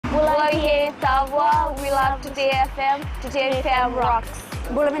Today FM, Today FM rocks.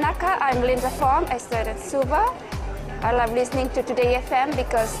 Bulaminaka, I'm Linda Fong. I studied Suva. I love listening to Today FM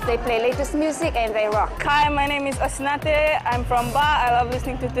because they play latest music and they rock. Hi, my name is Osnate. I'm from Ba. I love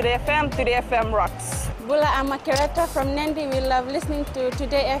listening to Today FM. Today FM rocks. Bula, I'm a curator from Nandi. We love listening to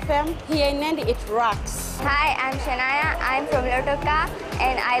Today FM. Here in Nandi, it rocks. Hi, I'm Shania. I'm from Lotoka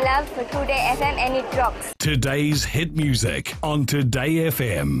and I love Today FM and it rocks. Today's hit music on Today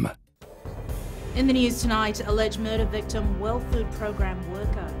FM. In the news tonight, alleged murder victim, well food program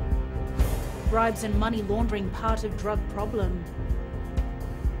worker. Bribes and money laundering part of drug problem.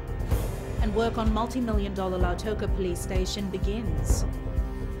 And work on multi-million-dollar Lautoka police station begins.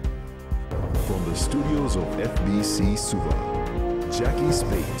 From the studios of FBC Suva, Jackie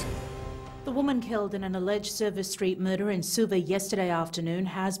Spade. The woman killed in an alleged Service Street murder in Suva yesterday afternoon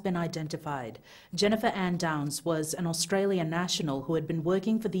has been identified. Jennifer Ann Downs was an Australian national who had been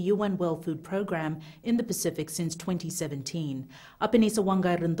working for the UN World Food Programme in the Pacific since 2017. Apinisa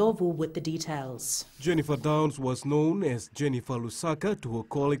Wangai Rindovu with the details. Jennifer Downs was known as Jennifer Lusaka to her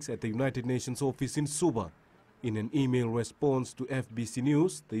colleagues at the United Nations office in Suva. In an email response to FBC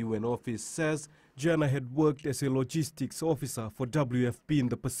News, the UN office says Jana had worked as a logistics officer for WFP in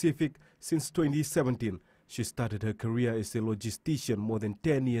the Pacific since 2017. She started her career as a logistician more than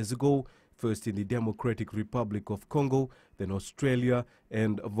 10 years ago, first in the Democratic Republic of Congo, then Australia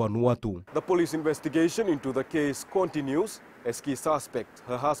and Vanuatu. The police investigation into the case continues. As key suspect,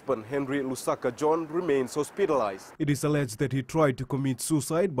 her husband Henry Lusaka John remains hospitalized. It is alleged that he tried to commit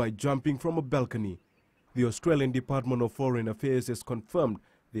suicide by jumping from a balcony. The Australian Department of Foreign Affairs has confirmed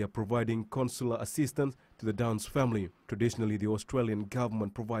they are providing consular assistance to the Downs family. Traditionally, the Australian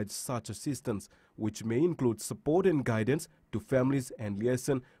government provides such assistance, which may include support and guidance to families and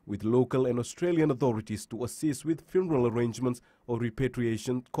liaison with local and Australian authorities to assist with funeral arrangements or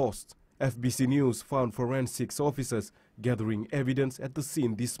repatriation costs. FBC News found forensics officers gathering evidence at the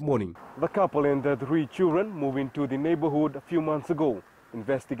scene this morning. The couple and their 3 children moved into the neighborhood a few months ago.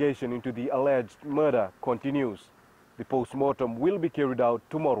 Investigation into the alleged murder continues. The post-mortem will be carried out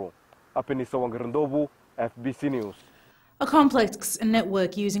tomorrow. Apinisa Wangarandovu, FBC News. A complex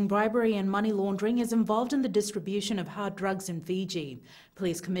network using bribery and money laundering is involved in the distribution of hard drugs in Fiji.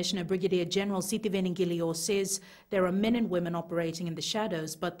 Police Commissioner Brigadier General Sitiveni Ngilio says there are men and women operating in the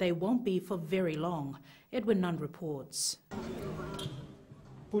shadows, but they won't be for very long. Edwin Nunn reports.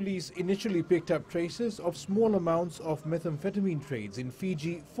 Police initially picked up traces of small amounts of methamphetamine trades in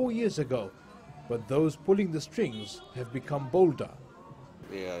Fiji 4 years ago, but those pulling the strings have become bolder.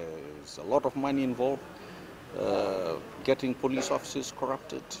 There's a lot of money involved, getting police officers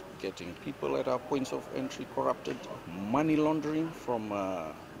corrupted, getting people at our points of entry corrupted, money laundering from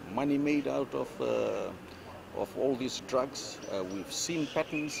money made out of all these drugs. We've seen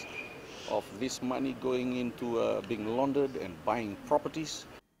patterns of this money going into being laundered and buying properties.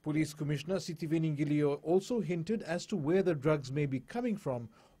 Police Commissioner Sitiveni Ngilio also hinted as to where the drugs may be coming from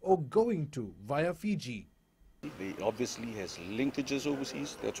or going to via Fiji. They obviously has linkages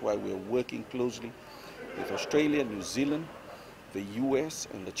overseas. That's why we're working closely with Australia, New Zealand, the US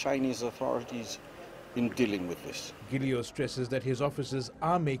and the Chinese authorities in dealing with this. Ngilio stresses that his officers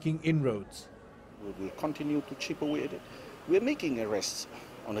are making inroads. We will continue to chip away at it. We're making arrests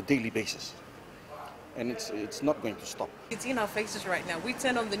on a daily basis. And it's not going to stop. It's in our faces right now. We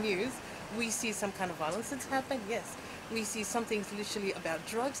turn on the news, we see some kind of violence that's happened, yes. We see something literally about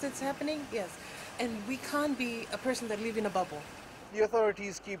drugs that's happening, yes. And we can't be a person that live in a bubble. The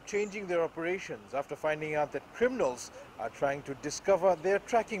authorities keep changing their operations after finding out that criminals are trying to discover their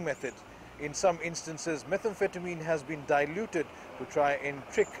tracking method. In some instances, methamphetamine has been diluted to try and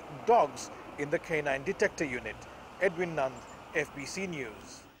trick dogs in the canine detector unit. Edwin Nund, FBC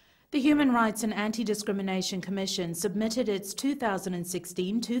News. The Human Rights and Anti-Discrimination Commission submitted its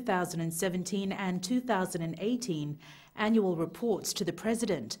 2016, 2017 and 2018 annual reports to the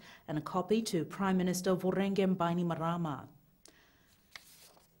President and a copy to Prime Minister Vorengem Bainimarama.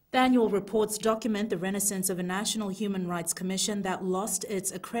 The annual reports document the renaissance of a National Human Rights Commission that lost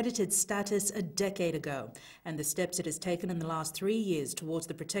its accredited status a decade ago, and the steps it has taken in the last 3 years towards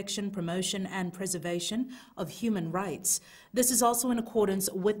the protection, promotion and preservation of human rights. This is also in accordance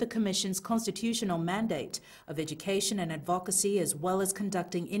with the Commission's constitutional mandate of education and advocacy, as well as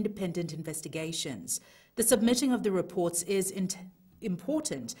conducting independent investigations. The submitting of the reports is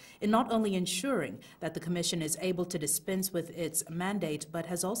important in not only ensuring that the Commission is able to dispense with its mandate, but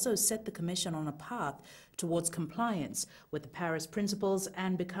has also set the Commission on a path towards compliance with the Paris Principles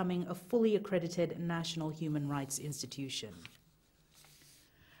and becoming a fully accredited national human rights institution.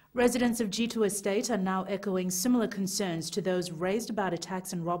 Residents of G2 Estate are now echoing similar concerns to those raised about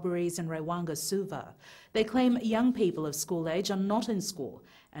attacks and robberies in Rewanga, Suva. They claim young people of school age are not in school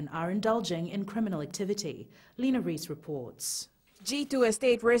and are indulging in criminal activity. Lena Rees reports. G2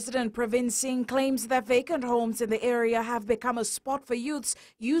 Estate resident Pravin Singh claims that vacant homes in the area have become a spot for youths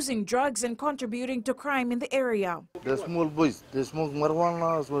using drugs and contributing to crime in the area. The small boys, they smoke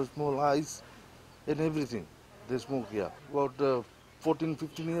marijuana, small ice and everything. They smoke here. About 14,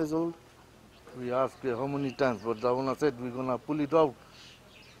 15 years old. We asked how many times, but the owner said we're going to pull it out.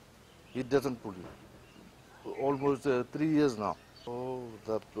 He doesn't pull it. Almost 3 years now. Oh,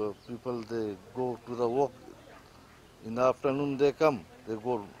 the people, they go to the work. In the afternoon they come, they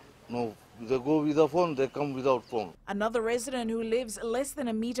go with a phone, they come without phone. Another resident who lives less than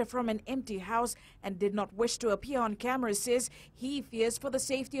a meter from an empty house and did not wish to appear on camera says he fears for the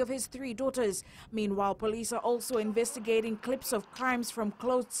safety of his 3 daughters. Meanwhile, police are also investigating clips of crimes from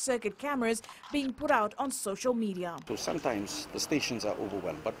closed-circuit cameras being put out on social media. So sometimes the stations are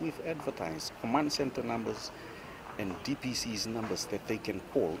overwhelmed, but we've advertised command center numbers and DPC's numbers that they can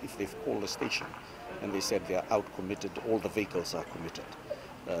call if they've called a station. And they said they are out committed, all the vehicles are committed.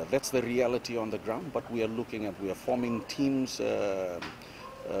 That's the reality on the ground, but we are forming teams that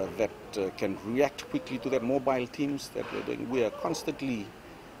can react quickly to that, mobile teams that we're doing. We are constantly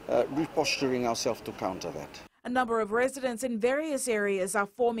reposturing ourselves to counter that. A number of residents in various areas are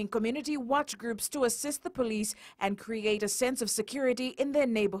forming community watch groups to assist the police and create a sense of security in their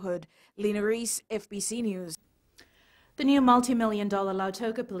neighborhood. Lena Rees, FBC News. The new multi-million-dollar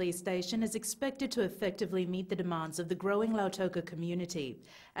Lautoka police station is expected to effectively meet the demands of the growing Lautoka community.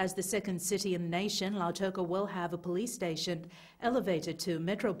 As the second city in the nation, Lautoka will have a police station elevated to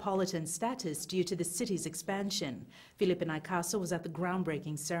metropolitan status due to the city's expansion. Philippe Naikaso was at the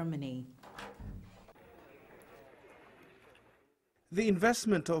groundbreaking ceremony. The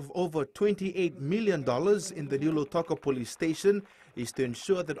investment of over $28 million in the new Lautoka police station is to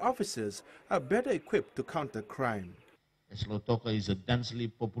ensure that officers are better equipped to counter crime. As Lautoka is a densely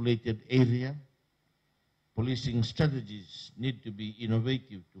populated area, policing strategies need to be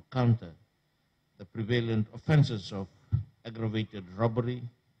innovative to counter the prevalent offenses of aggravated robbery,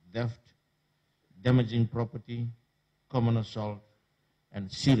 theft, damaging property, common assault,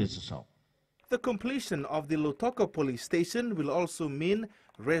 and serious assault. The completion of the Lautoka police station will also mean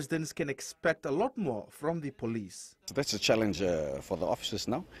residents can expect a lot more from the police. That's a challenge for the officers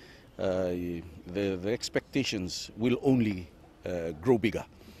now. The expectations will only grow bigger.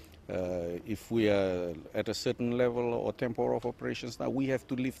 If we are at a certain level or tempo of operations now, we have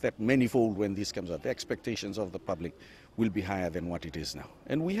to lift that manifold when this comes out. The expectations of the public will be higher than what it is now,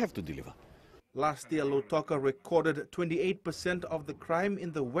 and we have to deliver. Last year, Lautoka recorded 28% of the crime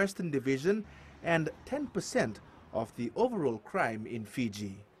in the Western Division and 10% of the overall crime in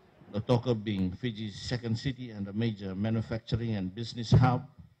Fiji. Lautoka, being Fiji's second city and a major manufacturing and business hub,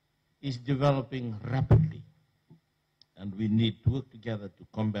 is developing rapidly, and we need to work together to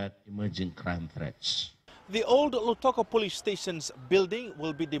combat emerging crime threats. The old Lautoka police station's building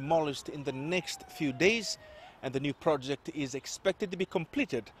will be demolished in the next few days, and the new project is expected to be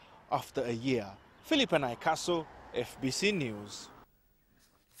completed after a year. Philippe Naikaso, FBC News.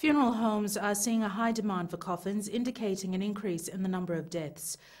 Funeral homes are seeing a high demand for coffins, indicating an increase in the number of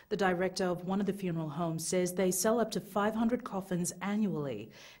deaths. The director of one of the funeral homes says they sell up to 500 coffins annually.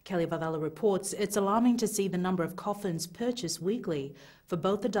 Kelly Vadala reports it's alarming to see the number of coffins purchased weekly for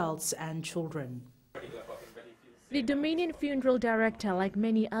both adults and children. The Dominion funeral director, like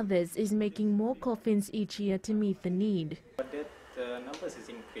many others, is making more coffins each year to meet the need. The numbers is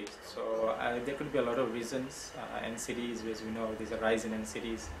increased, so there could be a lot of reasons. NCDs, as we know, there's a rise in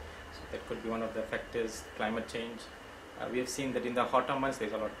NCDs, so that could be one of the factors. Climate change. We have seen that in the hotter months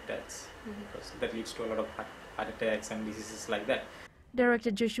there's a lot of deaths, because that leads to a lot of heart attacks and diseases like that. Director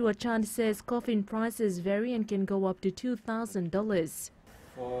Joshua Chand says coffin prices vary and can go up to $2,000.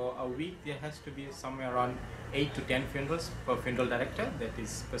 For a week, there has to be somewhere around 8 to 10 funerals per funeral director, that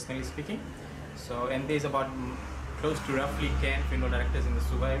is personally speaking. So, and there's about close to roughly 10 funeral directors in the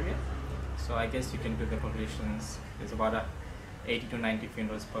Suva area. So I guess you can do the calculations. There's about 80 to 90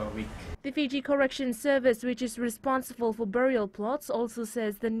 funerals per week. The Fiji Corrections Service, which is responsible for burial plots, also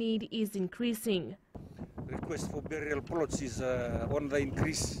says the need is increasing. Request for burial plots is on the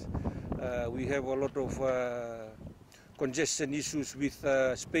increase. We have a lot of congestion issues with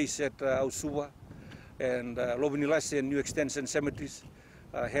space at Ausuva and Lobinilas and New Extension cemeteries.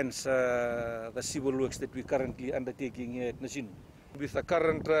 Hence the civil works that we're currently undertaking here at Nasinu. With the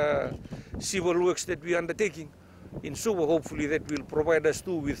current civil works that we're undertaking in Suva, hopefully that will provide us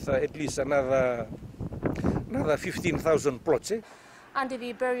too with at least another 15,000 plots. Under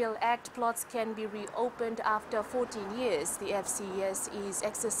the Burial Act, plots can be reopened after 14 years. The FCS is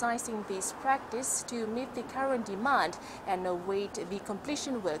exercising this practice to meet the current demand and await the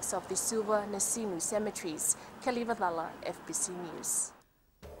completion works of the Suva Nasinu cemeteries. Kelly Vadala, FBC News.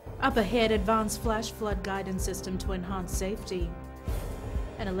 Up ahead, advanced flash flood guidance system to enhance safety.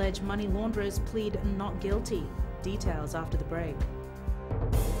 And alleged money launderers plead not guilty. Details after the break.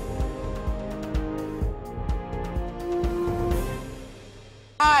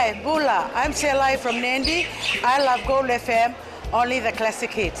 Hi, Bula. I'm Shelai from Nandi. I love Gold FM, only the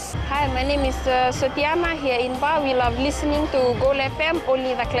classic hits. Hi, my name is Sotiama here in Ba. We love listening to Gold FM,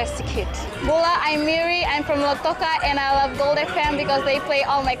 only the classic hits. Bula, I'm Miri. I'm from Lotoka and I love Gold FM because they play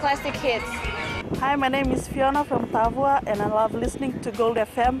all my classic hits. Hi, my name is Fiona from Tavua and I love listening to Gold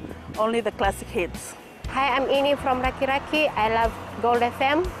FM, only the classic hits. Hi, I'm Ini from Raki Raki. I love Gold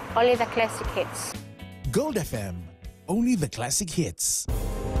FM, only the classic hits. Gold FM, only the classic hits.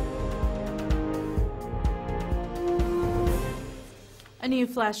 A new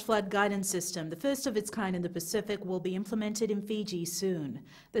flash flood guidance system, the first of its kind in the Pacific, will be implemented in Fiji soon.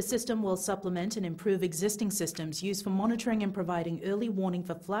 The system will supplement and improve existing systems used for monitoring and providing early warning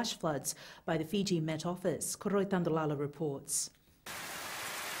for flash floods by the Fiji Met Office. Koroi Tandalala reports.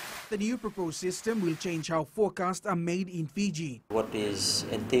 The new proposed system will change how forecasts are made in Fiji. What is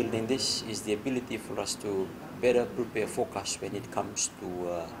entailed in this is the ability for us to better prepare forecasts when it comes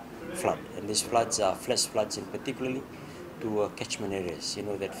to flood. And these floods are flash floods in particularly to catchment areas. You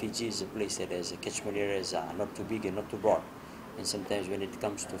know that Fiji is a place that has catchment areas are not too big and not too broad. And sometimes when it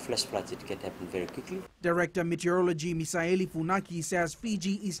comes to flash floods, it can happen very quickly. Director Meteorology Misaeli Funaki says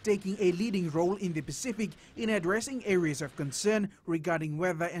Fiji is taking a leading role in the Pacific in addressing areas of concern regarding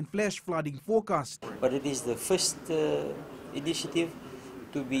weather and flash flooding forecasts. But it is the first initiative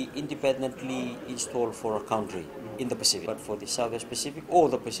to be independently installed for a country in the Pacific. But for the Southwest Pacific or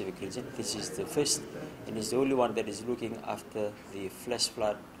the Pacific region, this is the first and is the only one that is looking after the flash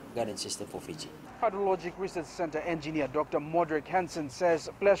flood guidance system for Fiji. Hydrologic Research Center engineer Dr. Modric Hansen says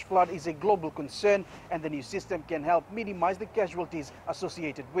flash flood is a global concern and the new system can help minimize the casualties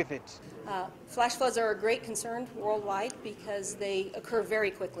associated with it. Flash floods are a great concern worldwide because they occur very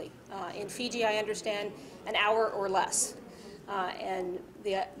quickly. In Fiji, I understand an hour or less. And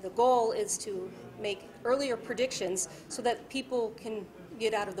the goal is to make earlier predictions so that people can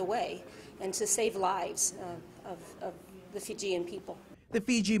get out of the way and to save lives of the Fijian people. The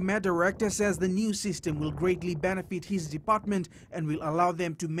Fiji Met Director says the new system will greatly benefit his department and will allow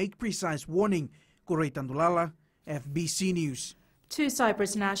them to make precise warning. Koroi Tandulala, FBC News. 2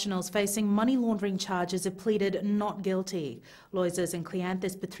 Cyprus nationals facing money laundering charges have pleaded not guilty. Loizos and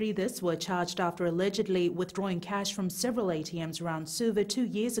Cleanthis Petridis were charged after allegedly withdrawing cash from several ATMs around Suva 2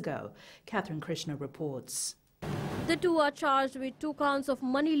 years ago. Catherine Krishna reports. The two are charged with 2 counts of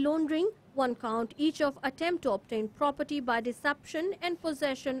money laundering, 1 count each of attempt to obtain property by deception and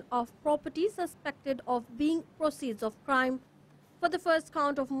possession of property suspected of being proceeds of crime. For the first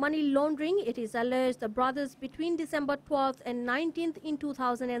count of money laundering, it is alleged the brothers between December 12th and 19th in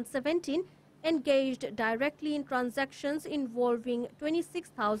 2017 engaged directly in transactions involving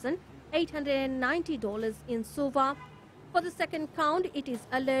 $26,890 in Suva. For the second count, it is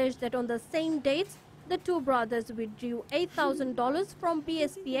alleged that on the same dates, the 2 brothers withdrew $8,000 from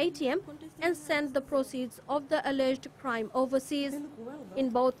BSP ATM and sent the proceeds of the alleged crime overseas. In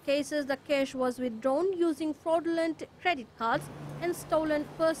both cases, the cash was withdrawn using fraudulent credit cards and stolen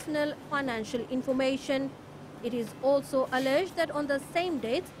personal financial information. It is also alleged that on the same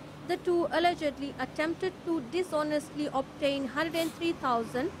dates, the 2 allegedly attempted to dishonestly obtain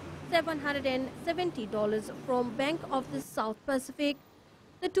 $103,770 from Bank of the South Pacific.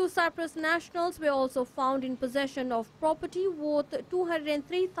 The 2 Cyprus nationals were also found in possession of property worth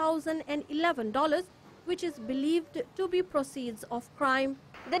 $203,011, which is believed to be proceeds of crime.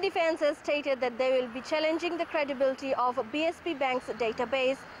 The defense has stated that they will be challenging the credibility of BSP Bank's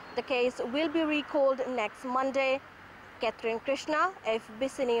database. The case will be recalled next Monday. Catherine Krishna,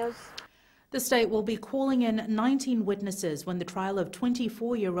 FBC News. The state will be calling in 19 witnesses when the trial of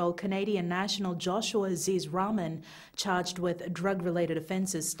 24-year-old Canadian national Joshua Aziz Rahman, charged with drug-related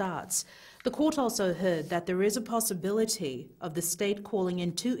offences, starts. The court also heard that there is a possibility of the state calling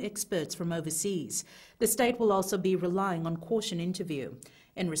in 2 experts from overseas. The state will also be relying on caution interview.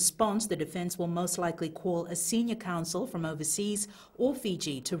 In response, the defence will most likely call a senior counsel from overseas or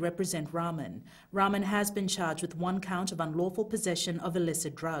Fiji to represent Rahman. Rahman has been charged with 1 count of unlawful possession of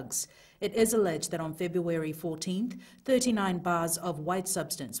illicit drugs. It is alleged that on February 14th, 39 bars of white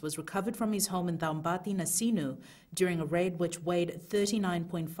substance was recovered from his home in Thaumbati, Nasinu, during a raid which weighed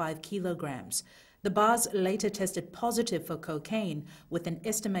 39.5 kilograms. The bars later tested positive for cocaine with an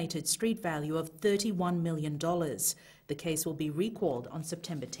estimated street value of $31 million. The case will be recalled on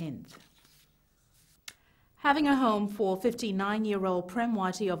September 10th. Having a home for 59-year-old Prem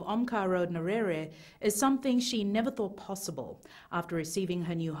Wati of Omkar Road, Narere, is something she never thought possible. After receiving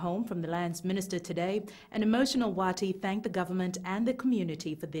her new home from the Lands Minister today, an emotional Wati thanked the government and the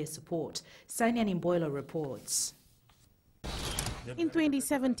community for their support. Sainyan Imboila reports. In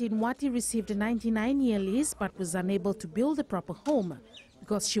 2017, Wati received a 99-year lease but was unable to build a proper home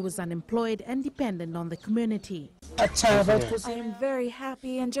because she was unemployed and dependent on the community. I am very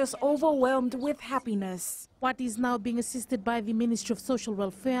happy and just overwhelmed with happiness. Wati is now being assisted by the Ministry of Social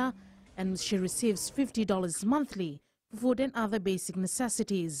Welfare, and she receives $50 monthly for food and other basic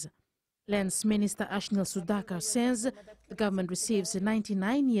necessities. Lands Minister Ashnil Sudhakar says the government receives a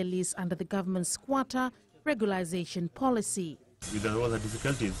 99-year lease under the government's quota regularization policy. With all the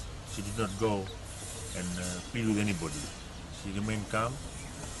difficulties, she did not go and plead with anybody. She remained calm.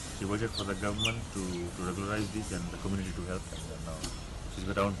 She waited for the government to regularize this and the community to help, and now she's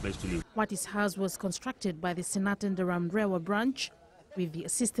got her own place to live. Wati's house was constructed by the Senatan Daram Rewa branch with the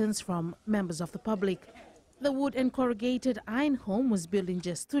assistance from members of the public. The wood and corrugated iron home was built in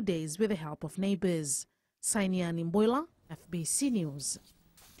just 2 days with the help of neighbors. Sainyan Imboila, FBC News.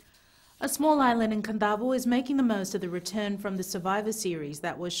 A small island in Kandavo is making the most of the return from the Survivor series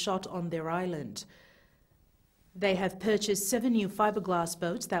that was shot on their island. They have purchased 7 new fiberglass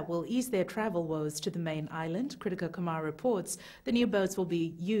boats that will ease their travel woes to the main island. Kritika Kumar reports the new boats will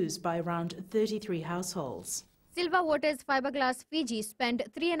be used by around 33 households. Silver Waters Fiberglass Fiji spent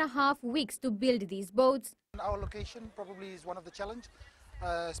 3.5 weeks to build these boats. Our location probably is one of the challenge,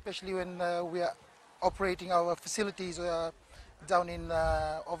 especially when we are operating our facilities down in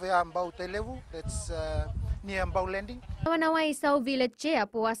Ovea Mbau level, that's near Mbau Landing. Nawanawa Isau Village Chair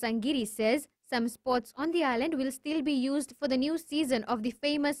Poa Sangiri says some spots on the island will still be used for the new season of the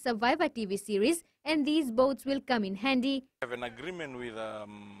famous Survivor TV series, and these boats will come in handy. We have an agreement with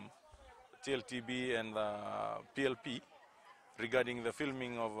TLTB and PLP regarding the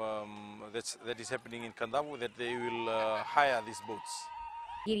filming of that is happening in Kandavo, that they will hire these boats.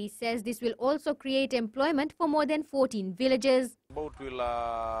 Giri says this will also create employment for more than 14 villages. The boat will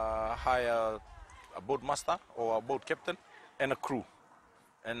hire a boat master or a boat captain and a crew,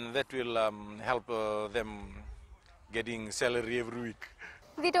 and that will help them getting salary every week.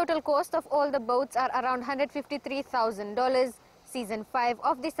 The total cost of all the boats are around $153,000. Season 5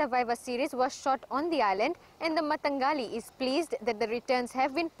 of the Survivor series was shot on the island, and the Matangali is pleased that the returns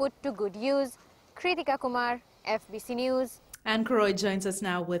have been put to good use. Kritika Kumar, FBC News. And Karoy joins us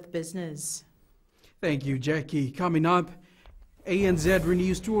now with business. Thank you, Jackie. Coming up, ANZ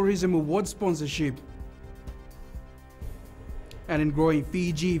renews tourism award sponsorship. And in growing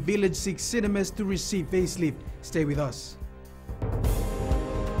Fiji, Village 6 cinemas to receive facelift. Stay with us.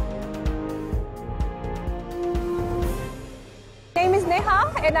 My name is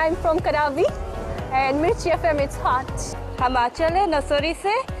Neha and I'm from Karavi, and Mirchi FM it's hot. हम आचल नसोरी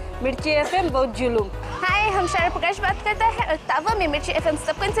से मिर्ची FM बहुत जुलूम. Hi, हम शारा प्रकाश बात करता है और तावा में मिर्ची FM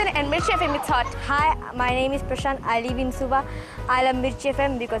सबकंसर and Mirchi FM it's hot. Hi, my name is Prashant. I live in Suva. I love Mirchi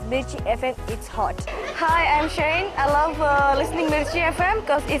FM because Mirchi FM it's hot. Hi, I'm Shane. I love listening Mirchi FM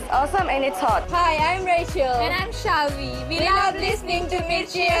because it's awesome and it's hot. Hi, I'm Rachel. And I'm Shavi. We love listening to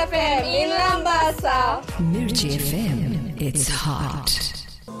Mirchi FM in Lambasa. Mirchi FM, it's hot.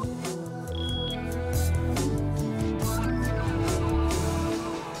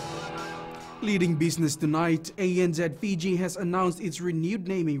 Leading business tonight, ANZ Fiji has announced its renewed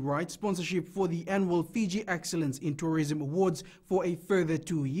naming rights sponsorship for the annual Fiji Excellence in Tourism Awards for a further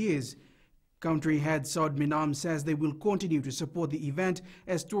 2 years. Country head Saud Minam says they will continue to support the event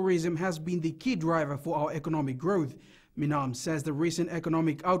as tourism has been the key driver for our economic growth. Minam says the recent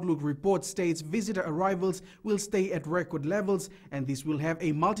Economic Outlook report states visitor arrivals will stay at record levels, and this will have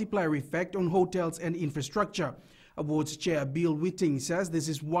a multiplier effect on hotels and infrastructure. Awards Chair Bill Whitting says this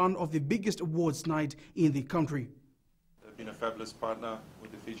is one of the biggest awards night in the country. They've been a fabulous partner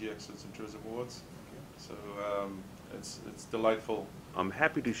with the Fiji Excellence in Tourism Awards, so it's delightful. I'm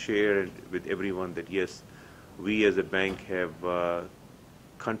happy to share with everyone that yes, we as a bank have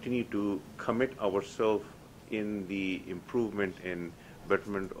continued to commit ourselves in the improvement and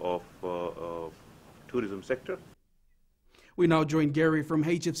betterment of tourism sector. We now join Gary from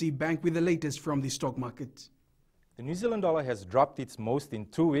HFC Bank with the latest from the stock market. The New Zealand dollar has dropped its most in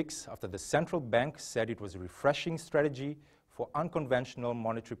 2 weeks after the central bank said it was a refreshing strategy for unconventional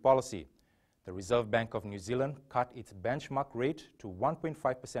monetary policy. The Reserve Bank of New Zealand cut its benchmark rate to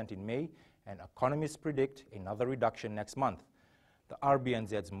 1.5% in May, and economists predict another reduction next month. The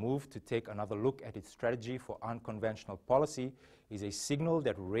RBNZ's move to take another look at its strategy for unconventional policy is a signal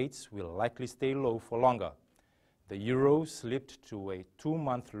that rates will likely stay low for longer. The euro slipped to a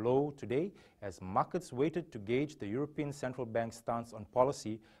 2-month low today as markets waited to gauge the European Central Bank's stance on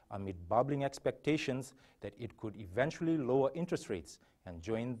policy amid bubbling expectations that it could eventually lower interest rates and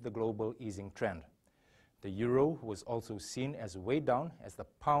join the global easing trend. The euro was also seen as weighed down as the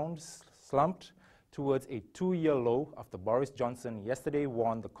pound slumped towards a 2-year low after Boris Johnson yesterday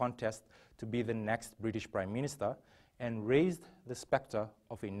warned the contest to be the next British Prime Minister and raised the spectre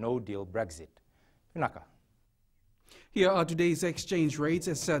of a no-deal Brexit. Pinaka. Here are today's exchange rates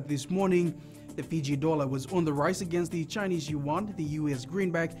as set this morning. The Fiji dollar was on the rise against the Chinese yuan, the US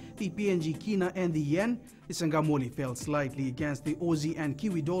greenback, the PNG kina and the yen. The Sangamoli fell slightly against the Aussie and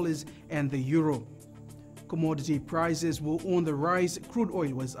Kiwi dollars and the euro. Commodity prices were on the rise. Crude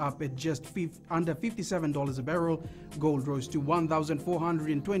oil was up at just under $57 a barrel. Gold rose to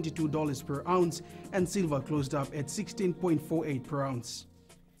 $1,422 per ounce, and silver closed up at 16.48 per ounce.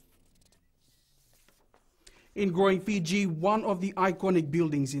 In growing Fiji, one of the iconic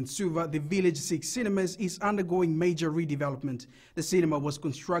buildings in Suva, the Village 6 Cinemas, is undergoing major redevelopment. The cinema was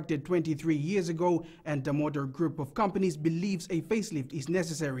constructed 23 years ago, and the Damodaran Group of companies believes a facelift is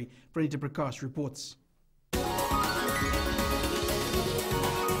necessary. Pranita Prakash reports.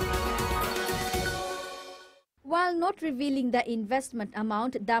 While not revealing the investment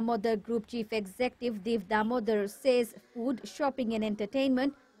amount, Damodar Group Chief Executive Dev Damodar says food, shopping and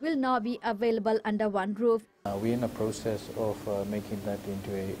entertainment will now be available under one roof. We're in a process of making that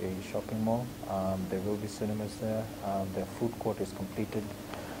into a shopping mall. There will be cinemas there. The food court is completed.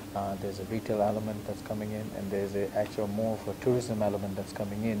 There's a retail element that's coming in, and there's actually more of a tourism element that's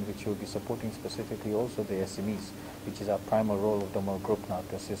coming in, which will be supporting specifically also the SMEs, which is our primary role of Damodar Group now,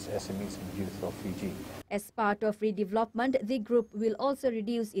 to assist SMEs and youth of Fiji. As part of redevelopment, the group will also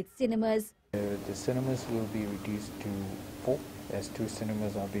reduce its cinemas. The cinemas will be reduced to 4, as 2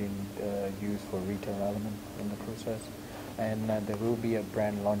 cinemas are being used for retail element in the process. And there will be a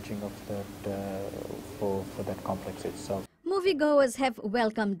brand launching of that for that complex itself. Moviegoers have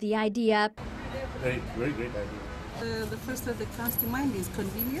welcomed the idea. Very great idea. The first thing that comes to mind is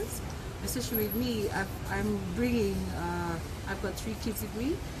convenience. Especially with me, I've got 3 kids with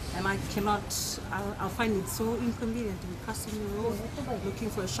me, and I'll find it so inconvenient to be crossing the road, looking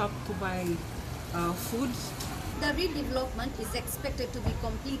for a shop to buy food. The redevelopment is expected to be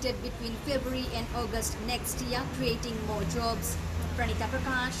completed between February and August next year, creating more jobs. Pranita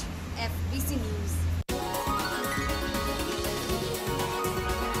Prakash, FBC News.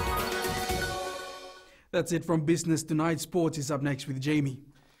 That's it from Business Tonight. Sports is up next with Jamie.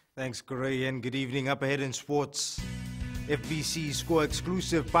 Thanks, Corey, and good evening. Up ahead in sports, FBC score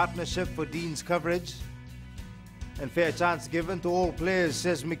exclusive partnership for Dean's coverage, and fair chance given to all players,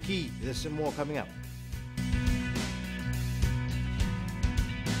 says McKee. There's some more coming up.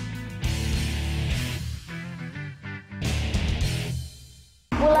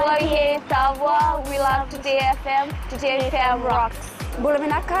 We love Today FM. Today FM rocks.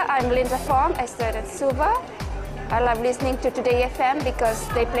 Bulaminaka, I'm Linda Fong. I studied at Suva. I love listening to Today FM because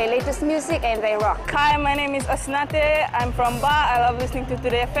they play latest music and they rock. Hi, my name is Osnate. I'm from Ba. I love listening to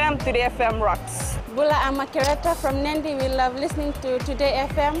Today FM. Today FM rocks. Bula, I'm Makereta from Nandi. We love listening to Today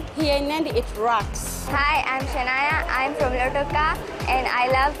FM. Here in Nandi, it rocks. Hi, I'm Shania. I'm from Lotoka and I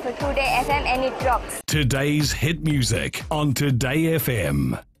love Today FM and it rocks. Today's hit music on Today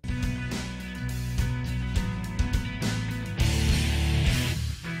FM.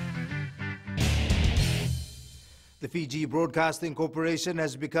 The Fiji Broadcasting Corporation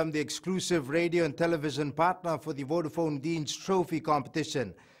has become the exclusive radio and television partner for the Vodafone Dean's Trophy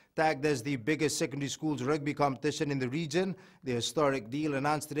competition. Tagged as the biggest secondary schools rugby competition in the region, the historic deal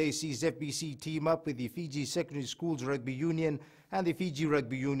announced today sees FBC team up with the Fiji Secondary Schools Rugby Union and the Fiji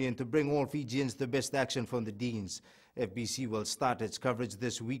Rugby Union to bring all Fijians the best action from the Deans. FBC will start its coverage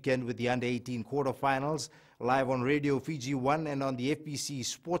this weekend with the Under-18 quarterfinals, live on Radio Fiji 1 and on the FBC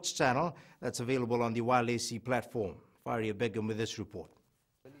Sports channel that's available on the Wild AC platform. Faria Begum with this report.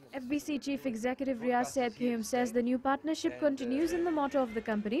 FBC Chief Executive Riaz Said Khayum says the new partnership continues in the motto of the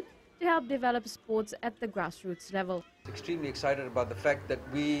company to help develop sports at the grassroots level. Extremely excited about the fact that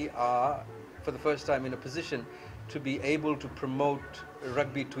we are, for the first time, in a position to be able to promote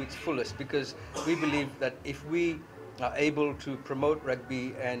rugby to its fullest, because we believe that if we are able to promote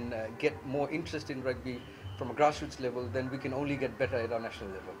rugby and get more interest in rugby from a grassroots level, then we can only get better at our national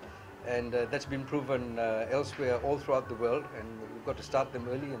level. And that's been proven elsewhere all throughout the world, and we've got to start them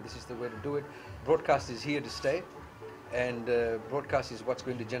early, and this is the way to do it. Broadcast is here to stay, and broadcast is what's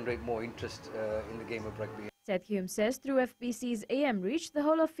going to generate more interest in the game of rugby. Seth Hume says through FBC's AM Reach, the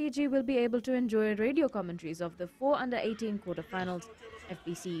whole of Fiji will be able to enjoy radio commentaries of the 4 under-18 quarterfinals.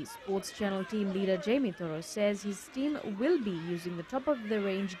 FBC Sports Channel team leader Jamie Thoreau says his team will be using the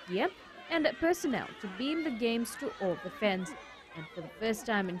top-of-the-range gear and personnel to beam the games to all the fans. And for the first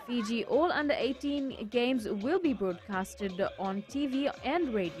time in Fiji, all under-18 games will be broadcasted on TV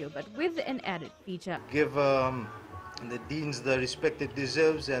and radio, but with an added feature. Give the Deans the respect it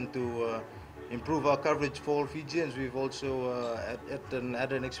deserves, and to improve our coverage for all Fijians. We've also, at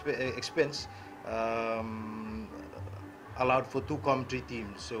an expense, allowed for 2 commentary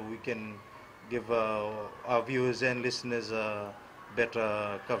teams, so we can give our viewers and listeners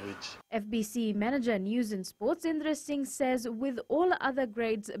better coverage. FBC manager News and Sports Indra Singh says with all other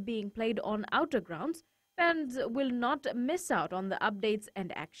grades being played on outer grounds, fans will not miss out on the updates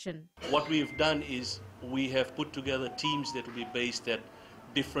and action. What we've done is we have put together teams that will be based at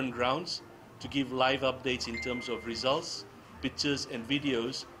different grounds to give live updates in terms of results, pictures and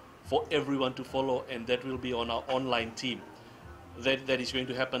videos for everyone to follow, and that will be on our online team. That is going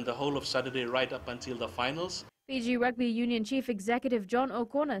to happen the whole of Saturday right up until the finals. Fiji Rugby Union Chief Executive John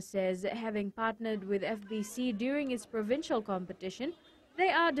O'Connor says having partnered with FBC during its provincial competition, they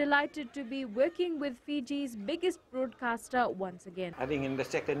are delighted to be working with Fiji's biggest broadcaster once again. I think in the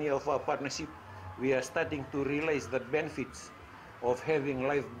second year of our partnership, we are starting to realize the benefits of having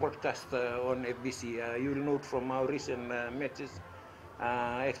live broadcast on FBC. You will note from our recent matches,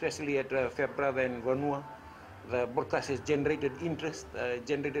 especially at Fairbrother and Vanua, the broadcast has generated interest,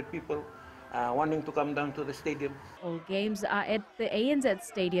 generated people wanting to come down to the stadium. All games are at the ANZ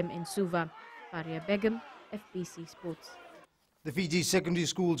Stadium in Suva. Faria Begum, FBC Sports. The Fiji Secondary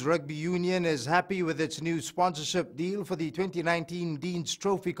Schools Rugby Union is happy with its new sponsorship deal for the 2019 Dean's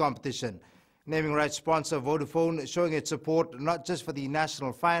Trophy competition. Naming rights sponsor Vodafone showing its support not just for the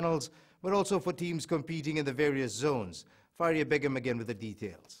national finals, but also for teams competing in the various zones. Faria Begum again with the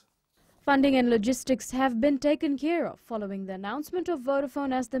details. Funding and logistics have been taken care of following the announcement of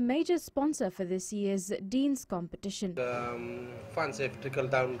Vodafone as the major sponsor for this year's Dean's competition. The funds have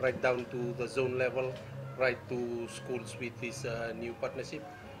trickled down right down to the zone level, right to schools with this new partnership,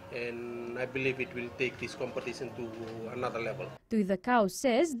 and I believe it will take this competition to another level. Tui the Cow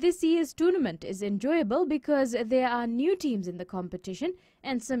says this year's tournament is enjoyable because there are new teams in the competition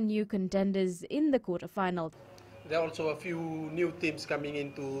and some new contenders in the quarterfinal. There are also a few new teams coming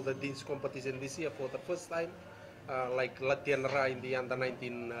into the Dean's competition this year for the first time, like Latianara in the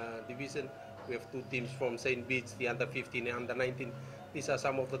under-19 division. We have 2 teams from St. Bede's, the under-15 and under-19. These are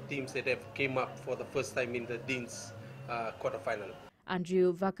some of the teams that have came up for the first time in the Dean's quarterfinal.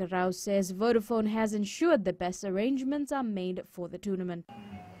 Andrew Vakarau says Vodafone has ensured the best arrangements are made for the tournament.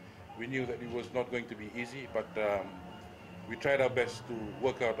 We knew that it was not going to be easy, but we tried our best to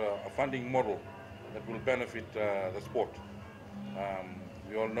work out a funding model that will benefit the sport.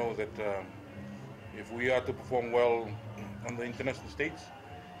 We all know that if we are to perform well on the international stage,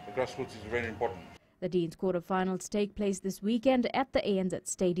 the grassroots is very important. The Dean's quarterfinals take place this weekend at the ANZ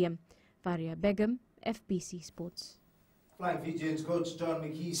Stadium. Faria Begum, FBC Sports. Flying Fijians coach John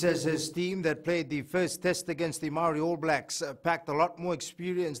McKee says his team that played the first test against the Maori All Blacks packed a lot more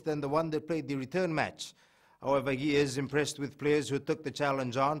experience than the one that played the return match. However, he is impressed with players who took the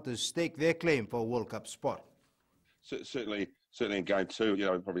challenge on to stake their claim for a World Cup spot. Certainly in game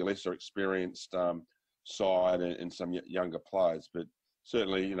 2, probably lesser experienced side and some younger players, but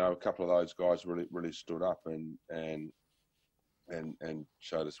certainly, a couple of those guys really stood up and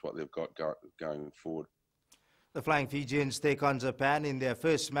showed us what they've got going forward. The Flying Fijians take on Japan in their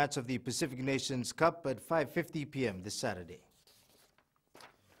first match of the Pacific Nations Cup at 5:50 p.m. this Saturday.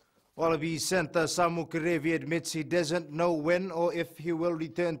 Wallaby centre Samu Kerevi admits he doesn't know when or if he will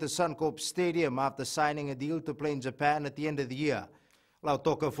return to Suncorp Stadium after signing a deal to play in Japan at the end of the year.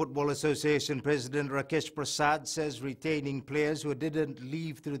 Lautoka Football Association President Rakesh Prasad says retaining players who didn't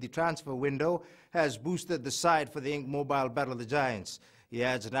leave through the transfer window has boosted the side for the Ink Mobile Battle of the Giants. He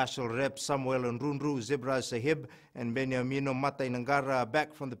adds national reps Samuel Nrunru, Zibra Sahib and Benyamino Matainangara are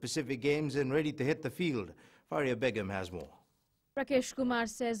back from the Pacific Games and ready to hit the field. Faria Begum has more. Rakesh Kumar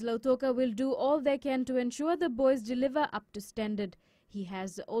says Lautoka will do all they can to ensure the boys deliver up to standard. He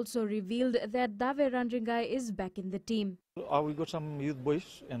has also revealed that Dave Randringai is back in the team. We got some youth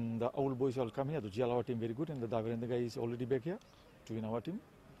boys and the old boys will come here to gel our team very good, and the Dave Randringai is already back here to win our team.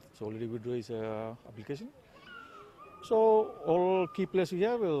 So already withdraw his application. So all key players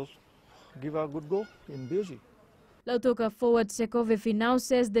here will give a good go in BOG. Lautoka forward Seko Vifi now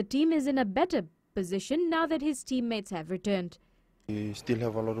says the team is in a better position now that his teammates have returned. We still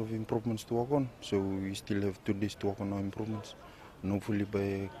have a lot of improvements to work on, so we still have 2 days to work on our improvements. And hopefully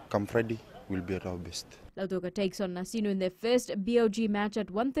by come Friday, we'll be at our best. Lautoka takes on Nasino in their first BOG match at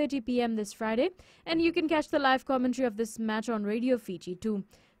 1:30 p.m. this Friday, and you can catch the live commentary of this match on Radio Fiji too.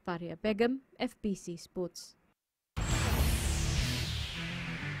 Faria Begum, FBC Sports.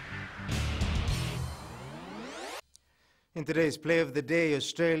 In today's Play of the Day,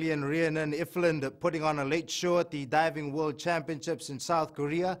 Australian Rhiannon Ifland putting on a late show at the Diving World Championships in South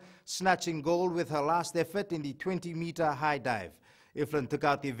Korea, snatching gold with her last effort in the 20-meter high dive. Ifland took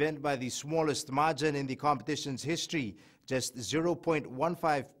out the event by the smallest margin in the competition's history, just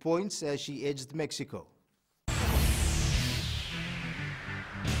 0.15 points as she edged Mexico.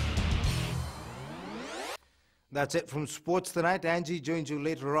 That's it from sports tonight. Angie joins you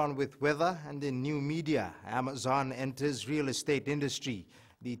later on with weather and in new media. Amazon enters real estate industry.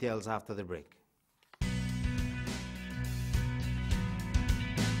 Details after the break.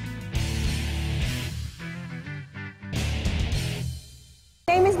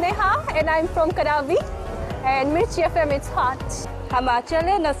 My name is Neha and I'm from Karavi, and Mirchi FM it's hot. हम आचल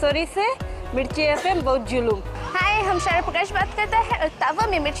नसोरी से मिर्ची FM बहुत जुलूम. Hi, हम शारा प्रकाश बात करता है और तावा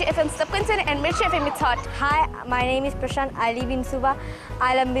में मिर्ची FM सबकंसन and Mirchi FM it's hot. Hi, my name is Prashant. I live in Suva.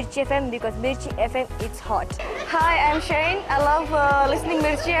 I love Mirchi FM because Mirchi FM it's hot. Hi, I'm Shane. I love listening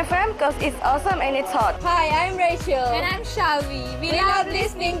Mirchi FM because it's awesome and it's hot. Hi, I'm Rachel. And I'm Shavi. We love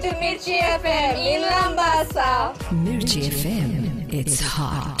listening to Mirchi FM in Lambasa. Mirchi FM, it's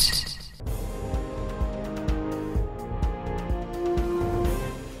hot.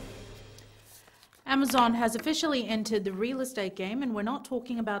 Amazon has officially entered the real estate game, and we're not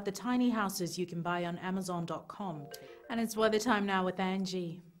talking about the tiny houses you can buy on Amazon.com. And it's weather time now with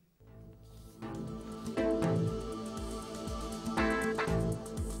Angie.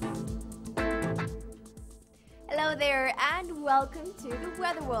 Hello there and welcome to the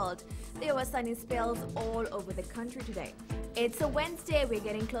Weather World. There were sunny spells all over the country today. It's a Wednesday, we're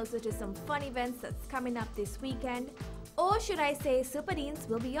getting closer to some fun events that's coming up this weekend. Or should I say Super Deans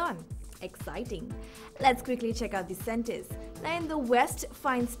will be on. Exciting. Let's quickly check out the centers. Now in the west,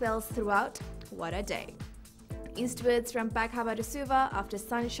 fine spells throughout. What a day. Eastwards from Pakhava to Suva, after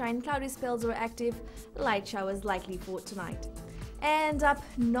sunshine, cloudy spells were active, light showers likely for tonight. And up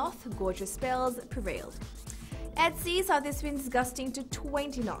north, gorgeous spells prevailed. At sea, southeast winds gusting to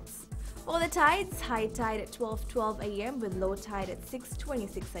 20 knots. For the tides, high tide at 12:12 a.m. with low tide at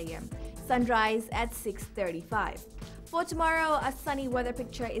 6:26 a.m. Sunrise at 6:35. For tomorrow, a sunny weather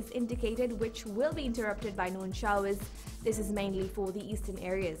picture is indicated, which will be interrupted by noon showers. This is mainly for the eastern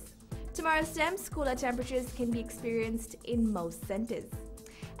areas. Tomorrow's temps, cooler temperatures can be experienced in most centers.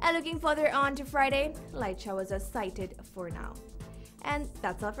 And looking further on to Friday, light showers are sighted for now. And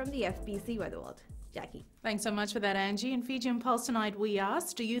that's all from the FBC Weather World. Jackie. Thanks so much for that, Angie. In Fiji and Pulse tonight, we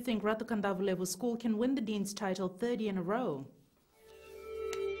asked, do you think Ratu Kandavulevu School can win the Dean's title 30 in a row?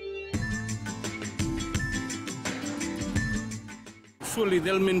 Surely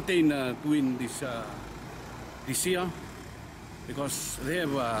they'll maintain to win this year because they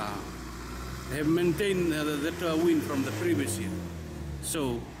have maintained that win from the previous year.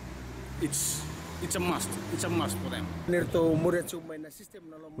 So it's a must. It's a must for them. The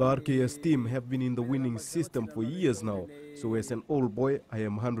RKS team have been in the winning system for years now. So as an old boy, I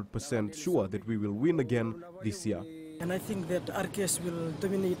am 100% sure that we will win again this year. And I think that RKS will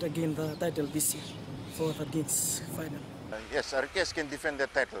dominate again the title this year for the Dean's final. Yes, RKS can defend the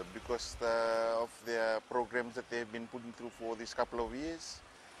title because of the programs that they've been putting through for this couple of years.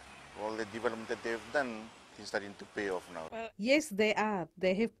 All the development that they've done is starting to pay off now. Yes, they are.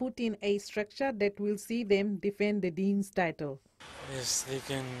 They have put in a structure that will see them defend the Dean's title. Yes, they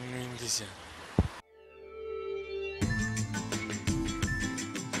can win this year.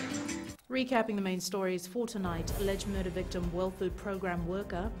 Recapping the main stories for tonight, alleged murder victim World Food Programme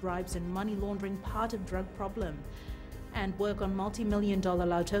worker, bribes and money laundering part of drug problem. And work on multi-million-dollar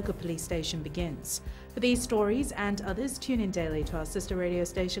Lautoka police station begins. For these stories and others, tune in daily to our sister radio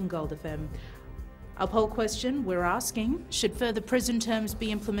station Gold FM. Our poll question, we're asking, should further prison terms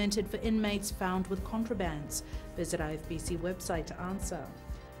be implemented for inmates found with contrabands? Visit our FBC website to answer.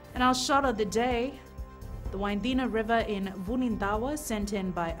 And our shot of the day, the Waindina River in Vunindawa, sent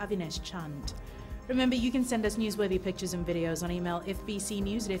in by Avinesh Chand. Remember, you can send us newsworthy pictures and videos on email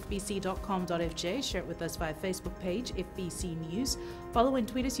fbcnews@fbc.com.fj. Share it with us via Facebook page, FBC News. Follow and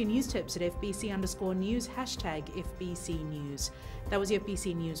tweet us your news tips at FBC_news, #FBC News. That was your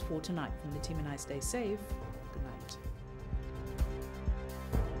FBC News for tonight. From the team and I, stay safe. Good night.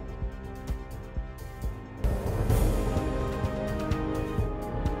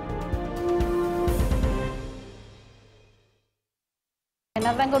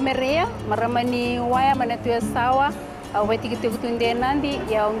 Natango meria, maramani waya manatuya sawa, Awetikitunde nandi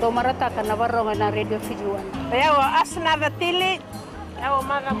ya ndo marata kana varonga na Radio Fiji One. Yawa asna vatili yawa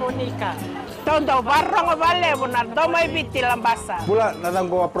maga Monica. Tondo varonga vale bona doma ibiti lambasa. Pula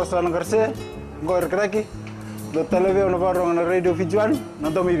nadango aprosana ngarse ngor kraki. Do televe ona varonga na Radio Fiji One na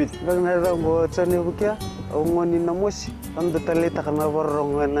doma ibiti. Gagna dango tsane bukia ngoni na mosi ando taleta kana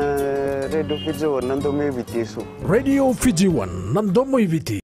varonga na Radio Fiji One na doma ibiti su. Radio Fiji One na doma ibiti.